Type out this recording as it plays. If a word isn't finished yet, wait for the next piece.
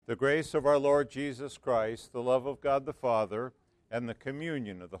The grace of our Lord Jesus Christ, the love of God the Father, and the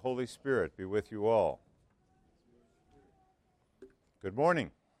communion of the Holy Spirit be with you all. Good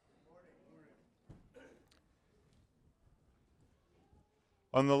morning.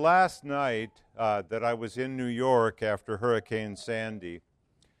 On the last night that I was in New York after Hurricane Sandy,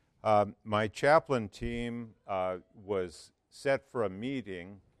 my chaplain team was set for a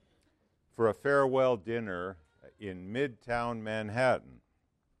meeting for a farewell dinner in Midtown Manhattan.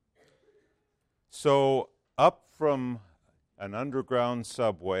 So up from an underground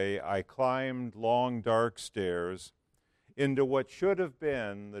subway, I climbed long, dark stairs into what should have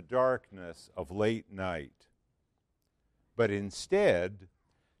been the darkness of late night. But instead,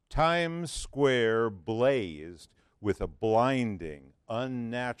 Times Square blazed with a blinding,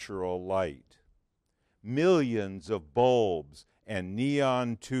 unnatural light. Millions of bulbs and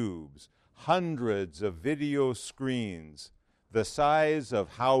neon tubes, hundreds of video screens, the size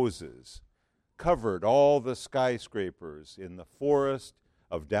of houses, covered all the skyscrapers in the forest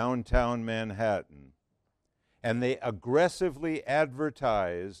of downtown Manhattan. And they aggressively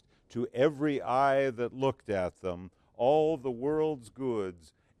advertised to every eye that looked at them all the world's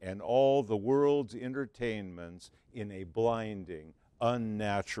goods and all the world's entertainments in a blinding,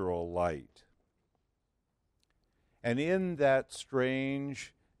 unnatural light. And in that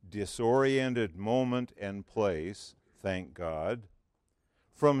strange, disoriented moment and place, thank God,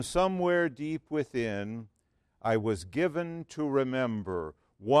 from somewhere deep within, I was given to remember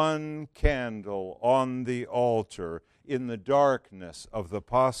one candle on the altar in the darkness of the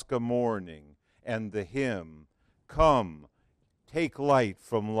Pascha morning, and the hymn, "Come, take light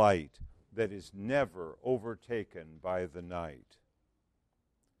from light that is never overtaken by the night."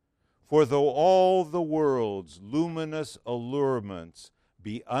 For though all the world's luminous allurements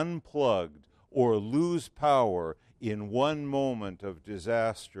be unplugged or lose power in one moment of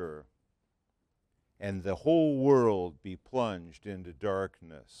disaster, and the whole world be plunged into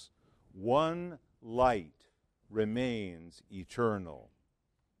darkness, one light remains eternal.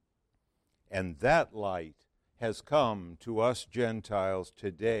 And that light has come to us Gentiles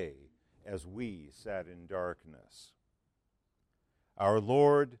today as we sat in darkness. Our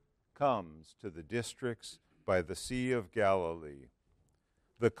Lord comes to the districts by the Sea of Galilee.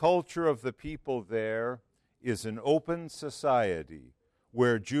 The culture of the people there is an open society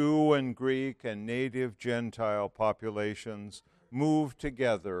where Jew and Greek and native Gentile populations move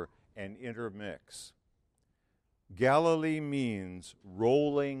together and intermix. Galilee means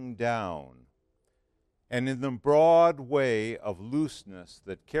rolling down. And in the broad way of looseness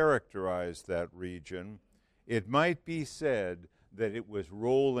that characterized that region, it might be said that it was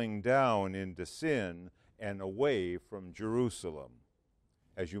rolling down into sin and away from Jerusalem,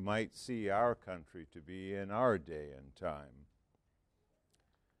 as you might see our country to be in our day and time.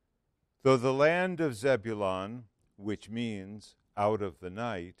 Though the land of Zebulun, which means out of the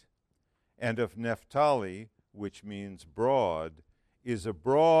night, and of Naphtali, which means broad, is a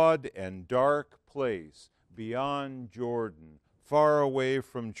broad and dark place beyond Jordan, far away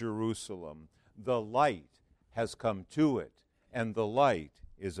from Jerusalem, the light has come to it, and the light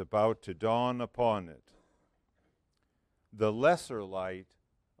is about to dawn upon it. The lesser light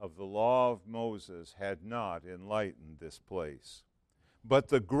of the law of Moses had not enlightened this place, but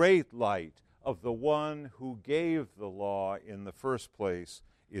the great light of the one who gave the law in the first place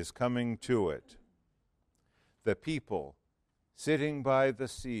is coming to it. The people sitting by the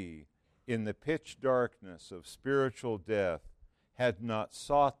sea in the pitch darkness of spiritual death had not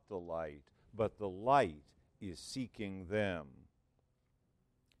sought the light, but the light is seeking them.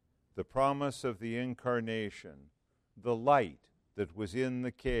 The promise of the incarnation, the light that was in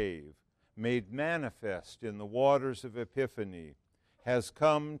the cave, made manifest in the waters of Epiphany, has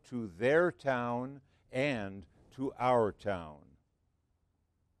come to their town and to our town,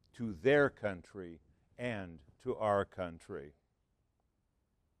 to their country and to our country.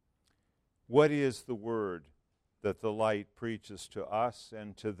 What is the word that the light preaches to us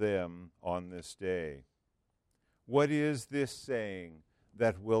and to them on this day? What is this saying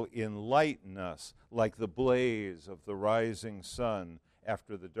that will enlighten us like the blaze of the rising sun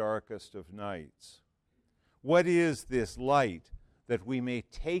after the darkest of nights? What is this light that we may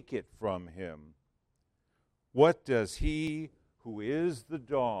take it from him? What does he who is the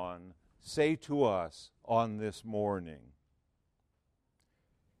dawn say to us on this morning?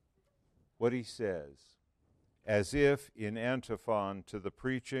 What he says, as if in antiphon to the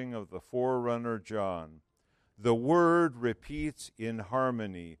preaching of the forerunner John, the word repeats in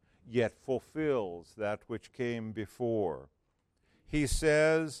harmony, yet fulfills that which came before. He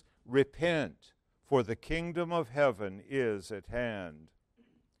says, "Repent, for the kingdom of heaven is at hand."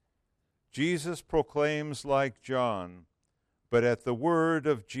 Jesus proclaims like John, but at the word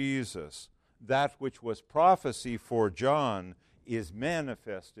of Jesus, that which was prophecy for John is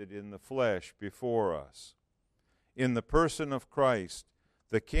manifested in the flesh before us. In the person of Christ,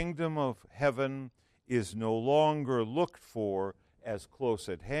 the kingdom of heaven is no longer looked for as close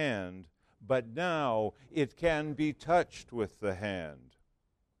at hand, but now it can be touched with the hand.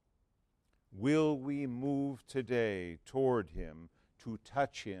 Will we move today toward him to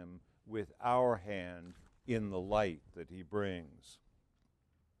touch him with our hand in the light that he brings?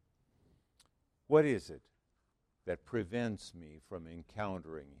 What is it that prevents me from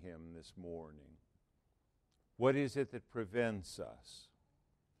encountering him this morning? What is it that prevents us?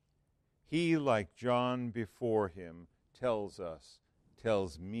 He, like John before him, tells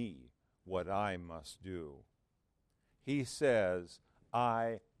me what I must do. He says,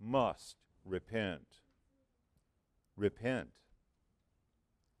 I must repent. Repent.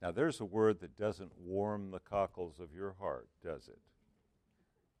 Now, there's a word that doesn't warm the cockles of your heart, does it?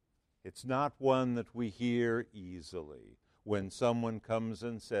 It's not one that we hear easily when someone comes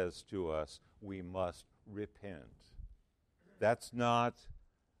and says to us, we must repent. That's not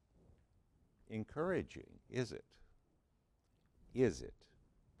encouraging, is it? Is it?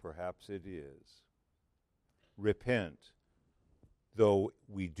 Perhaps it is. Repent. Though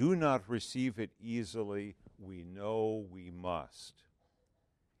we do not receive it easily, we know we must.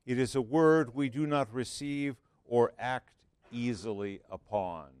 It is a word we do not receive or act easily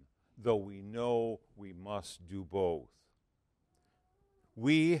upon, though we know we must do both.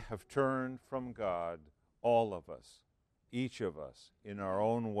 We have turned from God, all of us, each of us, in our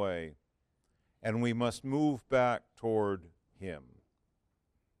own way, and we must move back toward him.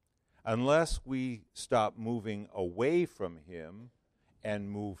 Unless we stop moving away from him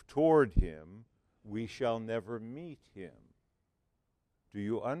and move toward him, we shall never meet him. Do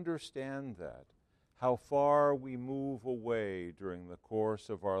you understand that? How far we move away during the course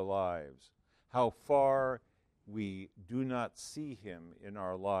of our lives, how far we do not see him in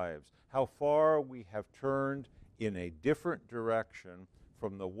our lives, how far we have turned in a different direction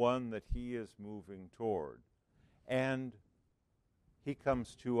from the one that he is moving toward. And he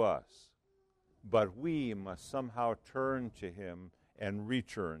comes to us, but we must somehow turn to him and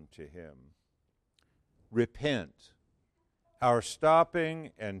return to him. Repent. Our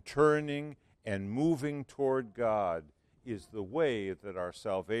stopping and turning and moving toward God is the way that our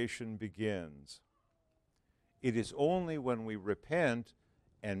salvation begins. It is only when we repent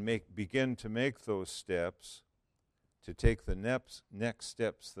and begin to make those steps, to take the next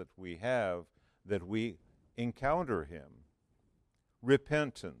steps that we have, that we encounter him.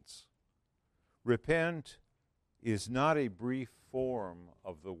 Repentance. Repent is not a brief form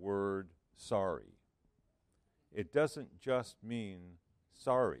of the word sorry. It doesn't just mean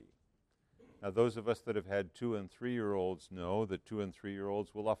sorry. Now, those of us that have had 2- and 3-year-olds know that 2- and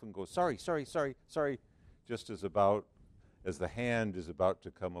 3-year-olds will often go, sorry, sorry, sorry, sorry, just as the hand is about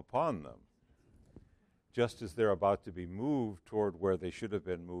to come upon them, just as they're about to be moved toward where they should have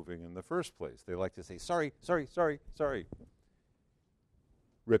been moving in the first place. They like to say, sorry, sorry, sorry, sorry.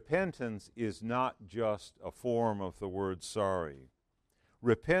 Repentance is not just a form of the word sorry.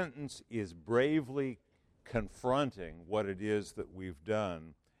 Repentance is bravely confronting what it is that we've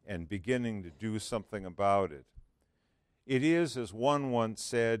done and beginning to do something about it. It is, as one once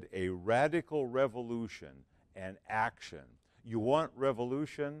said, a radical revolution and action. You want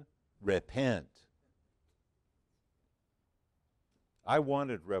revolution? Repent. I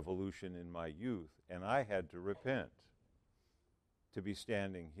wanted revolution in my youth, and I had to repent to be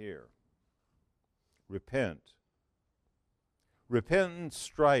standing here. Repent. Repentance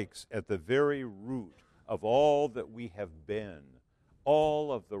strikes at the very root of all that we have been,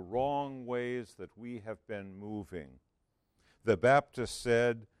 all of the wrong ways that we have been moving. The Baptist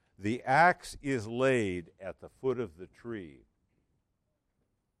said, the axe is laid at the foot of the tree.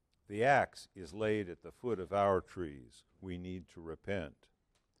 The axe is laid at the foot of our trees. We need to repent.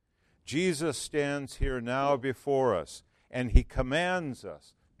 Jesus stands here now before us, and he commands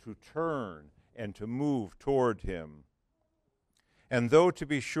us to turn and to move toward him. And though, to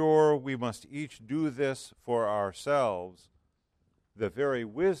be sure, we must each do this for ourselves, the very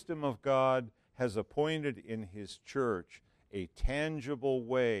wisdom of God has appointed in his church a tangible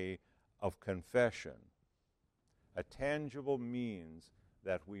way of confession, a tangible means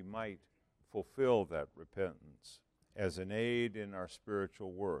that we might fulfill that repentance as an aid in our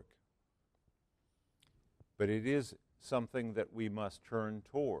spiritual work. But it is something that we must turn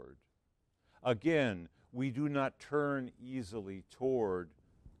toward. Again, we do not turn easily toward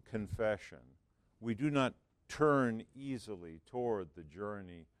confession. We do not turn easily toward the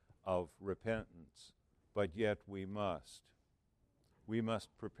journey of repentance, but yet we must. We must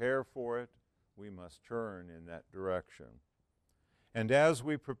prepare for it. We must turn in that direction. And as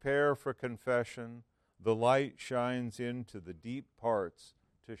we prepare for confession, the light shines into the deep parts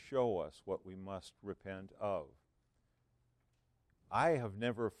to show us what we must repent of. I have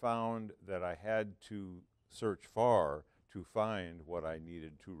never found that I had to search far to find what I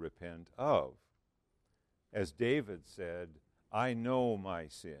needed to repent of. As David said, I know my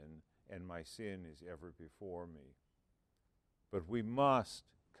sin, and my sin is ever before me. But we must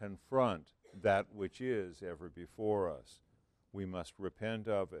confront that which is ever before us. We must repent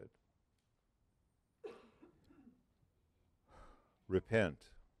of it. Repent,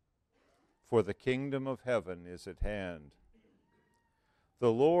 for the kingdom of heaven is at hand.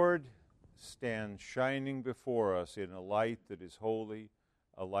 The Lord stands shining before us in a light that is holy,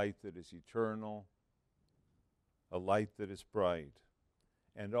 a light that is eternal, a light that is bright.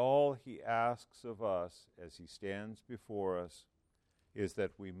 And all he asks of us as he stands before us is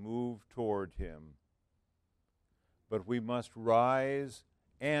that we move toward him. But we must rise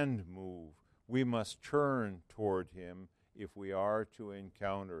and move. We must turn toward him if we are to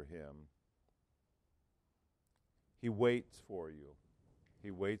encounter him. He waits for you.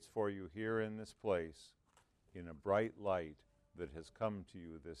 He waits for you here in this place, in a bright light that has come to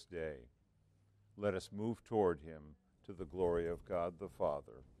you this day. Let us move toward him to the glory of God the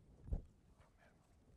Father.